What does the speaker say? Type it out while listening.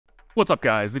What's up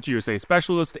guys, it's USA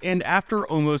Specialist, and after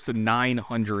almost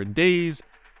 900 days,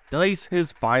 DICE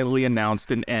has finally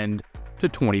announced an end to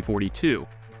 2042.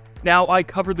 Now, I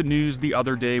covered the news the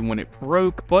other day when it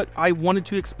broke, but I wanted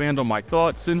to expand on my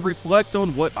thoughts and reflect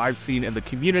on what I've seen in the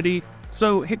community,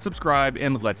 so hit subscribe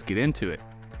and let's get into it.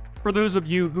 For those of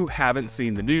you who haven't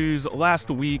seen the news, last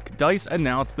week, DICE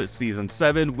announced that Season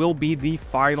 7 will be the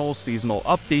final seasonal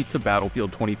update to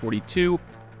Battlefield 2042,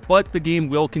 but the game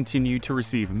will continue to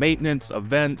receive maintenance,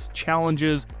 events,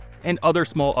 challenges, and other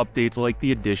small updates like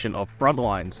the addition of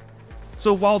Frontlines.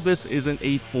 So while this isn't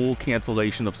a full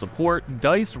cancellation of support,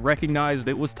 DICE recognized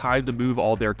it was time to move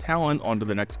all their talent onto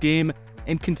the next game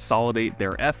and consolidate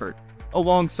their effort.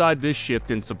 Alongside this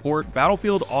shift in support,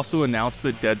 Battlefield also announced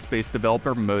that Dead Space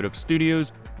developer Motive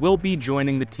Studios will be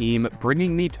joining the team,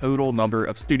 bringing the total number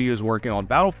of studios working on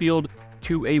Battlefield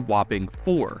to a whopping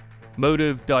 4.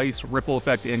 Motive, DICE, Ripple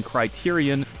Effect, and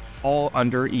Criterion, all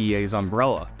under EA's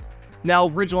umbrella. Now,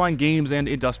 Ridgeline Games and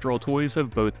Industrial Toys have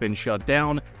both been shut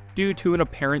down due to an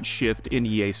apparent shift in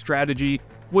EA's strategy,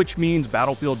 which means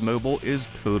Battlefield Mobile is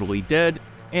totally dead,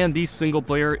 and the single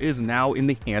player is now in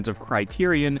the hands of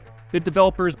Criterion, the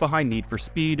developers behind Need for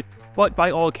Speed, but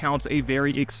by all accounts a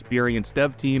very experienced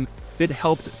dev team that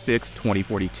helped fix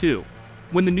 2042.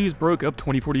 When the news broke of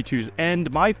 2042's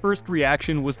end, my first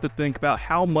reaction was to think about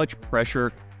how much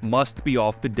pressure must be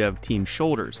off the dev team's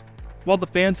shoulders. While the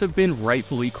fans have been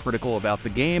rightfully critical about the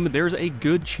game, there's a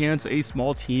good chance a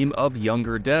small team of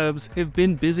younger devs have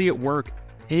been busy at work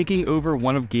taking over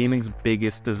one of gaming's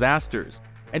biggest disasters,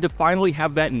 and to finally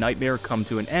have that nightmare come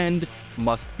to an end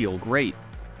must feel great.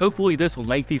 Hopefully this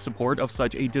lengthy support of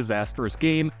such a disastrous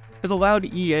game has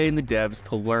allowed EA and the devs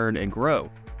to learn and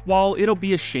grow. While it'll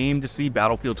be a shame to see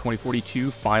Battlefield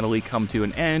 2042 finally come to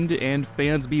an end and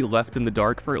fans be left in the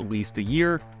dark for at least a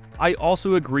year, I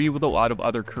also agree with a lot of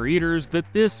other creators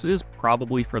that this is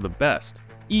probably for the best.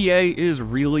 EA is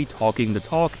really talking the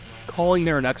talk, calling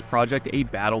their next project a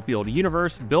Battlefield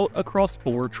universe built across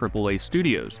 4 AAA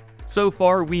studios. So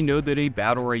far, we know that a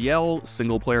Battle Royale,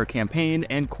 single-player campaign,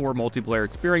 and core multiplayer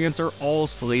experience are all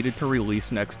slated to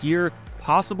release next year,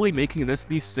 possibly making this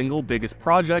the single biggest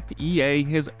project EA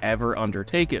has ever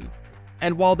undertaken.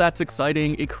 And while that's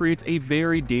exciting, it creates a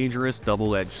very dangerous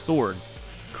double-edged sword.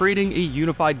 Creating a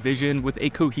unified vision with a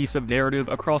cohesive narrative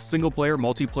across single-player,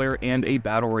 multiplayer, and a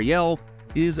Battle Royale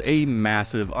is a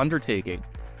massive undertaking.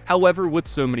 However, with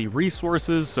so many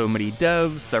resources, so many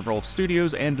devs, several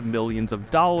studios, and millions of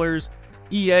dollars,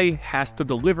 EA has to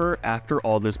deliver after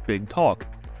all this big talk.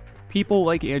 People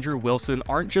like Andrew Wilson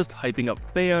aren't just hyping up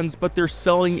fans, but they're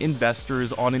selling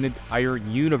investors on an entire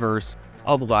universe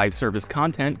of live service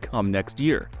content come next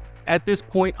year. At this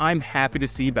point, I'm happy to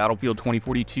see Battlefield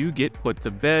 2042 get put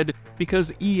to bed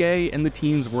because EA and the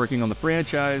teams working on the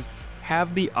franchise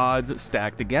have the odds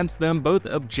stacked against them, both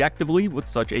objectively with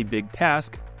such a big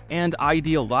task and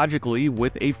ideologically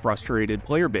with a frustrated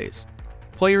player base.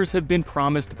 Players have been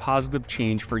promised positive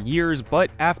change for years, but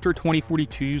after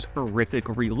 2042's horrific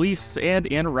release and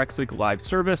anorexic live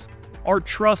service, our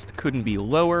trust couldn't be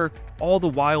lower, all the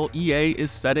while EA is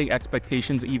setting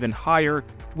expectations even higher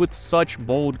with such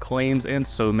bold claims and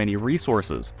so many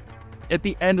resources. At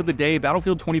the end of the day,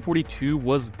 Battlefield 2042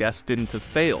 was destined to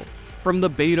fail. From the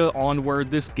beta onward,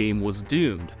 this game was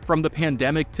doomed. From the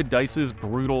pandemic to DICE's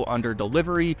brutal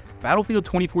under-delivery, Battlefield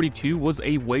 2042 was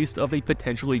a waste of a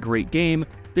potentially great game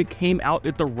that came out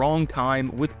at the wrong time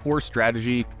with poor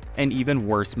strategy and even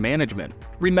worse management.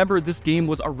 Remember, this game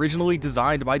was originally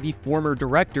designed by the former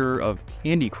director of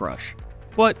Candy Crush.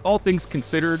 But all things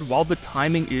considered, while the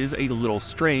timing is a little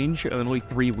strange, only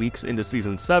 3 weeks into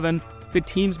Season 7, the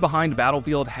teams behind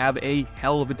Battlefield have a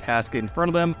hell of a task in front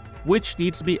of them, which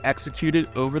needs to be executed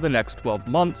over the next 12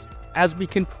 months, as we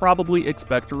can probably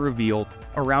expect a reveal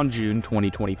around June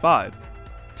 2025.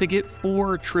 To get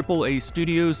 4 AAA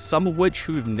studios, some of which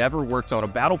who've never worked on a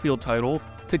Battlefield title,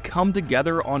 to come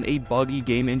together on a buggy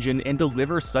game engine and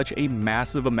deliver such a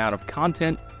massive amount of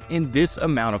content in this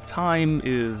amount of time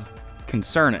is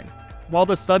concerning. While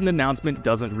the sudden announcement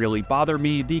doesn't really bother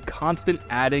me, the constant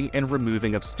adding and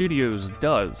removing of studios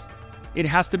does. It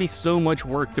has to be so much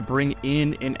work to bring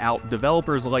in and out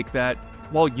developers like that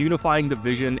while unifying the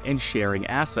vision and sharing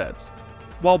assets.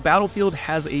 While Battlefield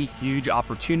has a huge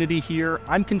opportunity here,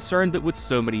 I'm concerned that with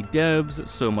so many devs,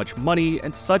 so much money,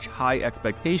 and such high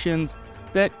expectations,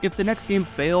 that if the next game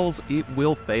fails, it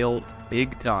will fail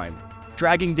big time,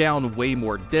 dragging down way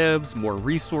more devs, more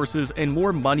resources, and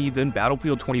more money than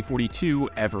Battlefield 2042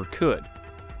 ever could.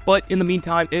 But in the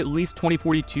meantime, at least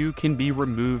 2042 can be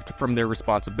removed from their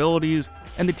responsibilities,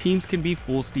 and the teams can be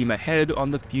full steam ahead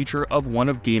on the future of one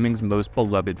of gaming's most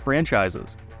beloved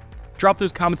franchises. Drop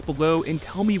those comments below and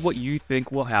tell me what you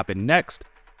think will happen next.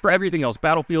 For everything else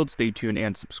Battlefield, stay tuned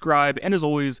and subscribe, and as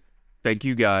always, thank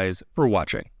you guys for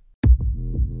watching.